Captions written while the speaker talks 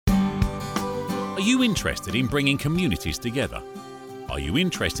Are you interested in bringing communities together? Are you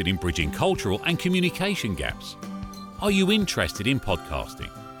interested in bridging cultural and communication gaps? Are you interested in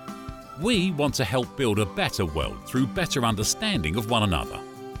podcasting? We want to help build a better world through better understanding of one another.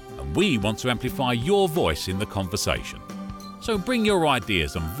 And we want to amplify your voice in the conversation. So bring your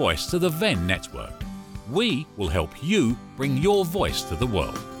ideas and voice to the Venn Network. We will help you bring your voice to the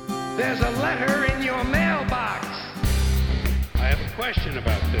world. There's a letter in your mailbox. I have a question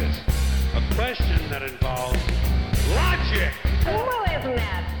about this. A question that involves logic. Well, isn't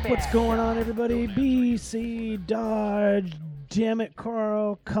that fair? What's going on, everybody? BC Dodge, damn it,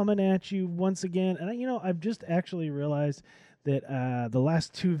 Carl, coming at you once again. And I've just actually realized that the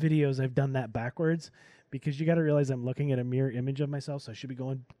last two videos I've done that backwards, because you got to realize I'm looking at a mirror image of myself, so I should be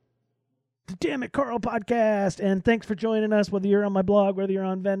going, Damn It, Carl podcast. And thanks for joining us, whether you're on my blog, whether you're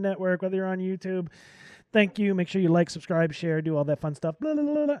on Venn Network, whether you're on YouTube. Thank you. Make sure you like, subscribe, share, do all that fun stuff. Blah, blah,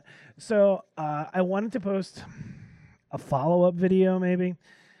 blah, blah. So I wanted to post a follow-up video, maybe.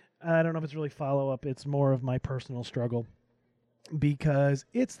 I don't know if it's really follow-up. It's more of my personal struggle because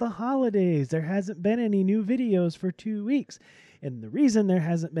it's the holidays. There hasn't been any new videos for 2 weeks. And the reason there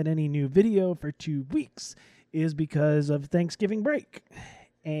hasn't been any new video for 2 weeks is because of Thanksgiving break.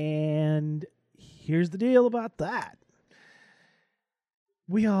 And here's the deal about that.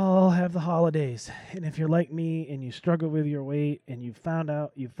 We all have the holidays. And if you're like me and you struggle with your weight and you found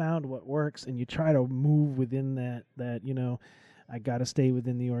what works and you try to move within that, I got to stay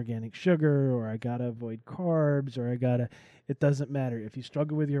within the organic sugar, or I got to avoid carbs, or it doesn't matter. If you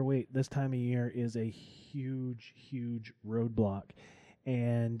struggle with your weight, this time of year is a huge, huge roadblock.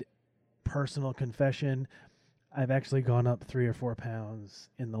 And personal confession, I've actually gone up 3 or 4 pounds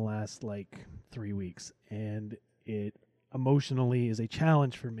in the last 3 weeks. And it emotionally is a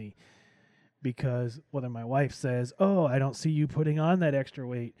challenge for me, because whether my wife says, "Oh, I don't see you putting on that extra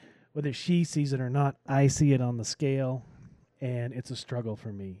weight," whether she sees it or not, I see it on the scale, and it's a struggle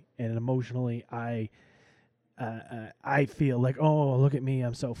for me. And emotionally, I feel like, oh, look at me,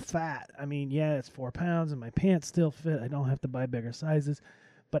 I'm so fat. I mean, yeah, it's 4 pounds and my pants still fit. I don't have to buy bigger sizes,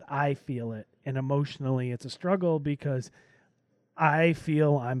 but I feel it. And emotionally, it's a struggle because I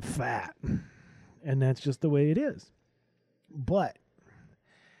feel I'm fat, and that's just the way it is. But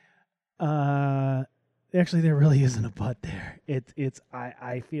actually, there really isn't a but there.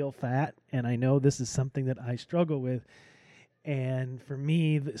 I feel fat, and I know this is something that I struggle with. And for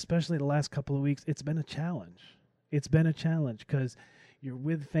me, especially the last couple of weeks, it's been a challenge. It's been a challenge because you're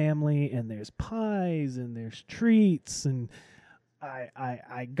with family, and there's pies and there's treats, and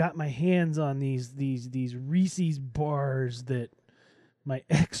I got my hands on these Reese's bars that my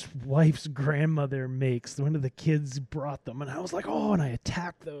ex-wife's grandmother makes. One of the kids brought them, and I was like, oh, and I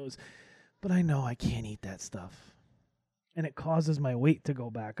attacked those. But I know I can't eat that stuff. And it causes my weight to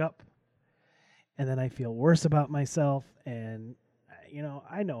go back up. And then I feel worse about myself. And,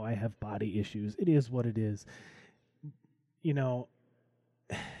 I know I have body issues. It is what it is. And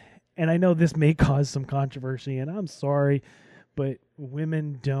I know this may cause some controversy, and I'm sorry, but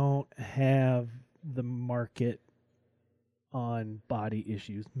women don't have the market on body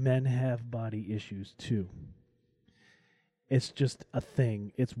issues. Men have body issues too. It's just a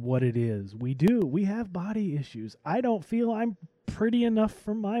thing. It's what it is. We do. We have body issues. I don't feel I'm pretty enough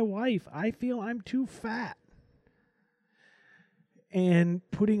for my wife. I feel I'm too fat. And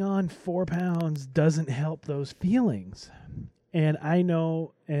putting on 4 pounds doesn't help those feelings. And I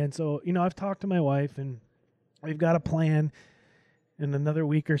know, and so, I've talked to my wife, and we've got a plan. In another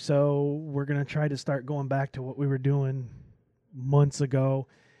week or so, we're going to try to start going back to what we were doing months ago,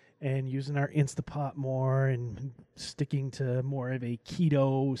 and using our Instapot more and sticking to more of a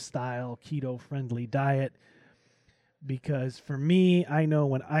keto-friendly diet. Because for me, I know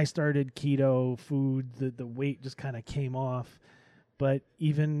when I started keto food, the weight just kind of came off. But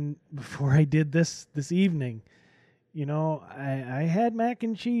even before I did this evening, I had mac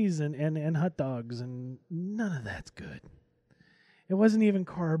and cheese and hot dogs, and none of that's good. It wasn't even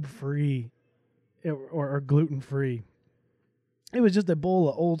carb-free or gluten-free. It was just a bowl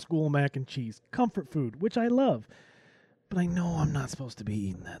of old-school mac and cheese, comfort food, which I love. But I know I'm not supposed to be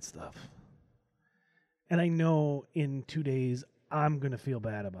eating that stuff. And I know in 2 days I'm going to feel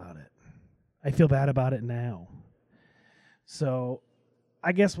bad about it. I feel bad about it now. So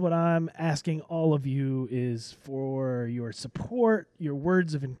I guess what I'm asking all of you is for your support, your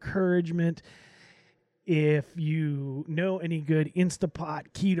words of encouragement. If you know any good Instapot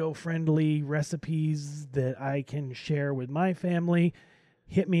keto-friendly recipes that I can share with my family,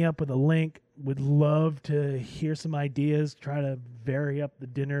 hit me up with a link. Would love to hear some ideas, try to vary up the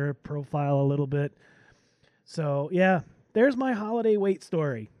dinner profile a little bit. So, yeah, there's my holiday weight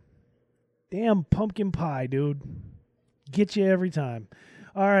story. Damn pumpkin pie, dude. Get you every time.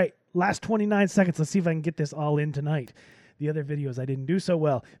 All right, last 29 seconds. Let's see if I can get this all in tonight. The other videos I didn't do so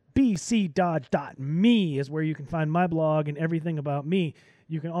well. bcdodge.me is where you can find my blog and everything about me.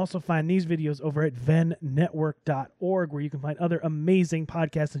 You can also find these videos over at vennetwork.org, where you can find other amazing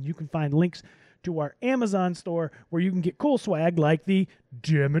podcasts, and you can find links to our Amazon store where you can get cool swag like the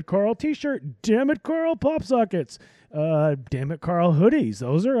Damn It Carl t-shirt, Damn It Carl pop sockets, Damn It Carl hoodies.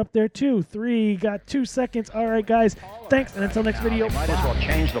 Those are up there too. Got 2 seconds. All right, guys. Thanks, and until next video. Might as well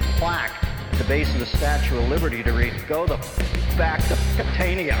change the plaque at the base of the Statue of Liberty to read, "Go the back to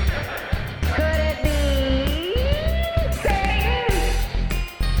Catania." Could it be Satan?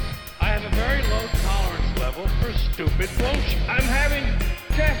 I have a very low tolerance level for stupid bullshit. I'm having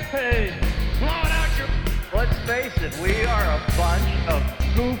chest pain. Blow it out your... Let's face it, we are a bunch of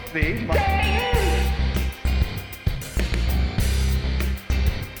goofy...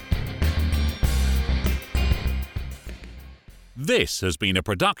 This has been a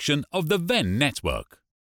production of the Venn Network.